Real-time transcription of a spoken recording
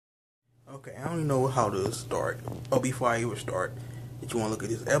Okay, I don't even know how to start. Oh, before I even start, if you want to look at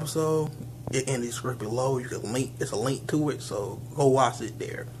this episode, it's in the description below. You can link. It's a link to it, so go watch it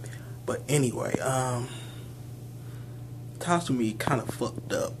there. But anyway, Tatsumi kind of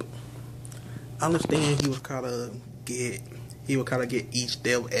fucked up. I understand he was kind of get each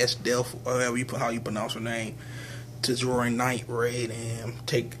devil, or however how you pronounce her name, to join Night Raid and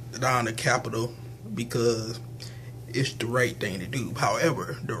take down the capital because it's the right thing to do.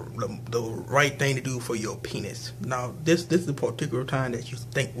 However, the right thing to do for your penis. Now, this is a particular time that you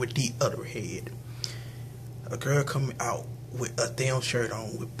think with the other head. A girl coming out with a damn shirt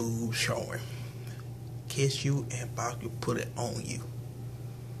on with boobs showing, kiss you and about to put it on you.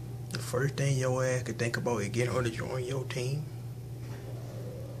 The first thing your ass could think about is getting her to join your team.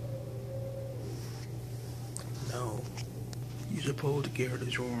 No, you supposed to get her to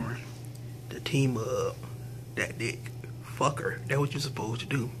join the team up. That dick. Fuck her. That's what you're supposed to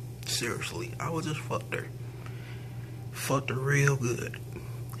do. Seriously. I was just fucked her. Fucked her real good.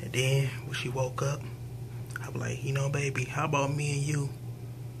 And then when she woke up, I was like, you know, baby, how about me and you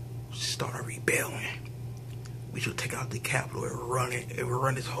start rebelling? We should take out the capital and run it. And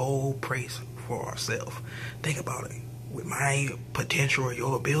run this whole place for ourselves. Think about it. With my potential or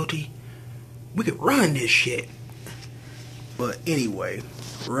your ability, we could run this shit. But anyway,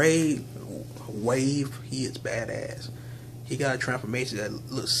 Wave, he is badass. He got a transformation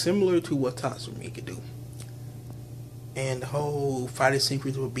that looks similar to what Tatsumi could do. And the whole fighting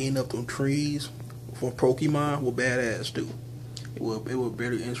sequence with being up on trees for Pokemon were badass too. It was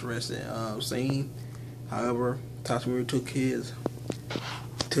very interesting scene. However, Tatsumi took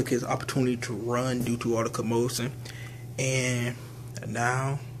his opportunity to run due to all the commotion, and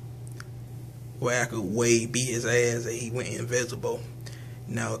now Wave beat his ass and he went invisible.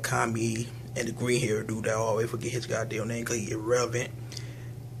 Now Akame and the green hair dude that always forget his goddamn name because he's irrelevant.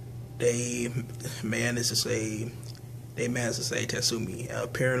 They managed to say Tatsumi.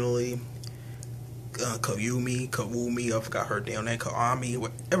 Apparently, Kawumi, I forgot her damn name, Kawami,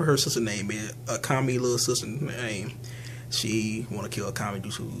 whatever her sister name is, Akame little sister name. She want to kill Akame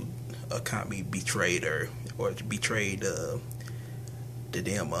due to Akame betrayed her, or betrayed the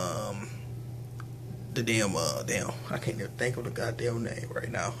damn, I can't even think of the goddamn name right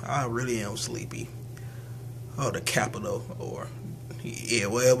now. I really am sleepy. Oh, the capital, or yeah,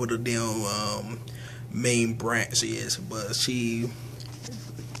 whatever the damn main branch is. But she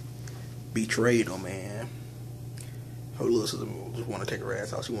betrayed him, man. Her little sister just want to take her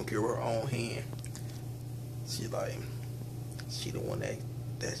ass out. She want to kill her own hand. She the one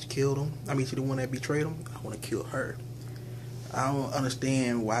that killed him. I mean, she the one that betrayed him. I want to kill her. I don't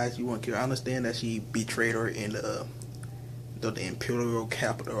understand why she want to kill her. I understand that she betrayed her in the imperial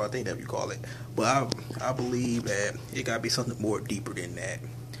capital, I think that you call it. But I believe that it gotta be something more deeper than that.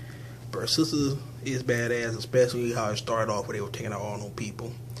 But her sister is badass, especially how it started off where they were taking out all them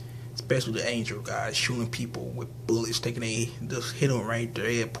people. Especially the angel guys shooting people with bullets, just hit them right there,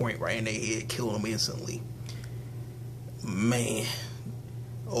 head point right in their head, killing them instantly. Man,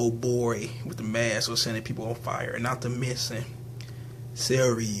 old boy with the mask was sending people on fire, and not to mention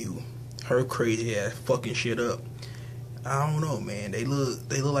Seiryu, her crazy ass fucking shit up. I don't know, man. They look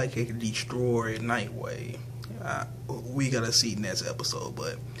like they could destroy Nightwave. We gotta see next episode,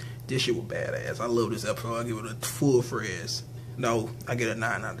 but this shit was badass. I love this episode. I give it a full fresh. No, I get a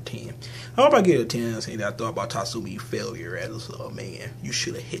 9 out of 10. I hope I get a 10 saying that I thought about Tatsumi's failure as a man. You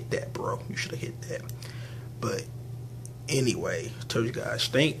should have hit that, bro. You should have hit that. But anyway, told you guys,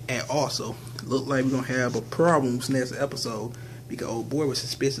 stink. And also, look like we're gonna have a problems next episode because old boy was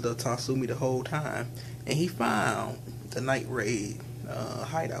suspicious of Tatsumi the whole time, and he found the Night Raid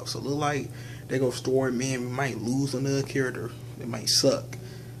hideout. So look like they're gonna store me, and we might lose another character. It might suck.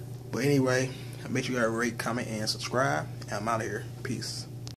 But anyway, make sure you guys rate, comment, and subscribe. And I'm out of here. Peace.